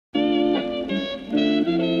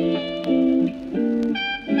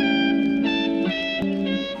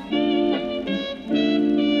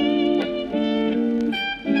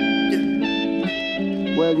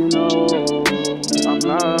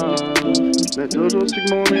Mais toujours su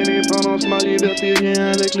que mon indépendance, ma liberté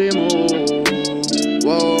vient avec les mots.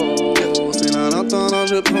 Wow, c'est en attendant,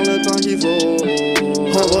 je prends le temps qu'il faut.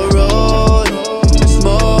 On va roll,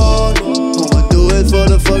 smoke. On va do it for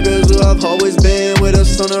the fuckers who have always been with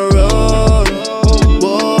us on the road.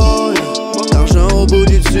 Wow, l'argent au bout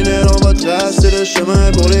du tunnel, on va tracer le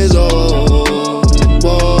chemin pour les autres.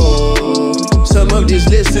 Whoa. Some of these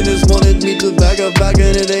listeners wanted me to back up back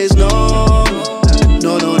in the days. No,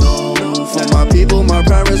 no, no, no. For my people, my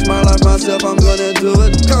parents, my life, myself, I'm gonna do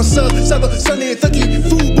it. Quand ça va sonner, fait que les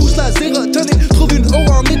fous bougent la sérotonine. Trouve une eau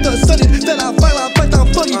en état solide. Fais la fête en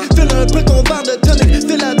folie. File un peu ton verre de tonic.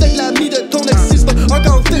 File avec l'ami de ton ex. Si c'est pas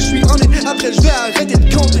encore fait, j'suis en it. Après j'vais arrêter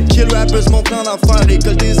de compter. Kill rappers, mon plan d'affaires.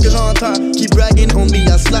 Récolter ce que j'entends. Keep bragging on me,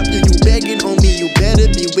 I slap you, you begging on me. You better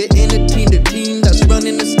be within the team that's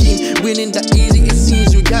running the scheme. Winning that easy, it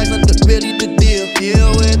seems. You guys not ready to deal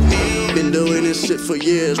with me. Been doing this shit for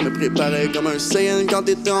years. Me préparais comme un Sane quand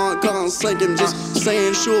t'étais encore en 5ème. Just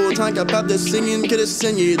saying show, autant capable de signer que de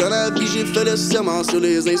saigner. Dans la vie j'ai fait le serment sur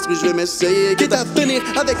les instrus, je vais m'essayer. Quitte à finir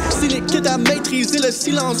avec cynique, quitte à maîtriser le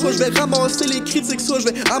silence. Soit je vais ramasser les critiques, soit je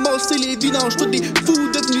vais amasser les vidanges. Tous des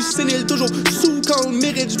fous devenus séniles, toujours sous quand on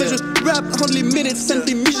mérite. Je vais juste rap entre les minutes, scène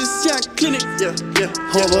des musiciens cliniques.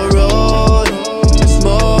 On va roll,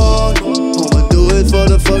 smoke. On va do it for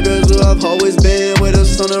the fuckers who have always been with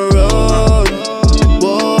us on the road.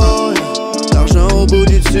 Whoa, l'argent au bout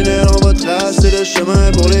du tunnel, on va tracer le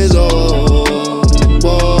chemin pour les autres.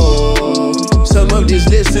 Whoa, some of these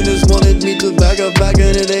listeners wanted me to back up back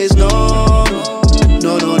in the days. No,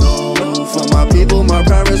 no, no, no. For my people, my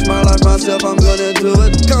parents, my life, myself, I'm gonna do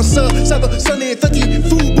it. Quand ça va sonner, fait que les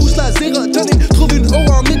fous bougent la sérotonine. Trouve une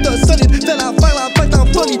eau en état solide. Fais la fête en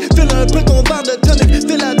folie. File un peu ton verre de tonic.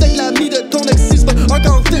 File avec l'ami de ton ex. Si c'est pas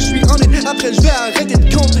encore fait, j'suis en it. Après j'vais arrêter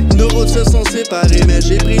de compter. Nos routes se sont séparées, mais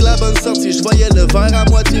j'ai pris la bonne sortie. J'voyais le verre à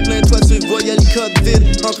moitié plein, toi tu voyais le code vide.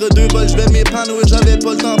 Entre deux bols, j'vais m'épanouir, j'avais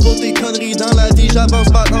pas le temps pour tes conneries. Dans la vie, j'avance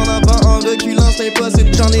pas en avant, en reculant, c'est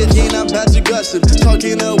impossible. J'en ai rien à battre du gossip.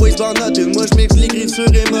 Talking away, about nothing. Moi j'mixe l'écriture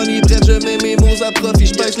et money. Bref, je mets mes mots à profit.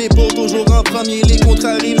 J'pèse les pots toujours en premier. Les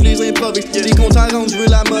contrats arrivent, j'les improvise. Les comptes à rendre, j'veux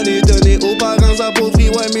la monnaie. Donner aux parents appauvris,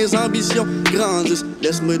 ouais, mes ambitions grandissent.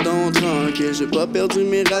 Laisse-moi donc tranquille, j'ai pas perdu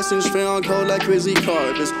mes racines. J'fais encore la crazy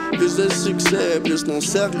carpus. Plus de succès, plus mon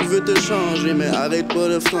cercle veut te changer. Mais arrête pas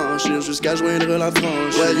de franchir jusqu'à joindre la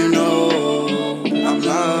frange. Well, you know, I'm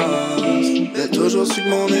lost. J'ai toujours su que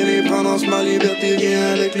mon indépendance, ma liberté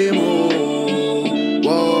vient avec les mots.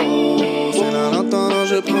 Wow, c'est en attendant,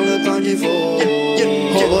 je prends le temps qu'il faut.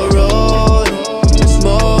 On va roll,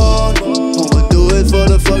 smoke. On va do it for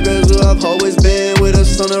the fuckers who have always been with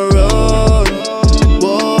us on the road.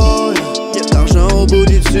 Wow, l'argent au bout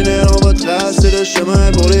du tunnel, on va tracer le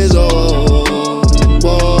chemin pour les autres.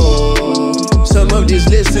 Whoa, some of these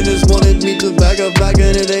listeners wanted me to back up back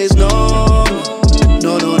in the days. No,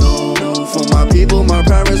 no, no, no. For my people, my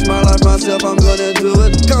parents, my life, myself, I'm gonna do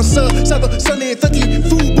it. Quand ça va sonner, fait que les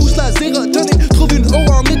fous bougent la sérotonine. Trouve une eau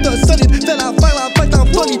en état solide. Fais la fête en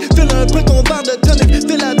folie. File un peu ton verre de tonic.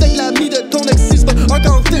 File avec l'ami de ton ex. Si c'est pas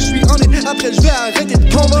encore fait, j'suis en it. Après j'vais arrêter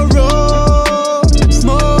de compter. On va roll,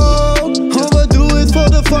 smoke. On va do it for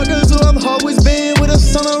the fuckers who have always been with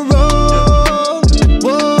us on the road.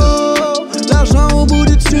 Whoa, l'argent au bout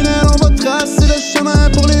du tunnel, on va tracer le chemin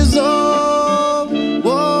pour les autres.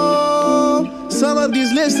 Whoa, some of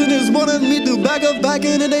these listeners wanted me to back up back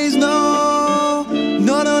in the days. No,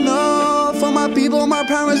 no, no, no. For my people, my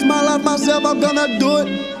parents, my life, myself, I'm gonna do it.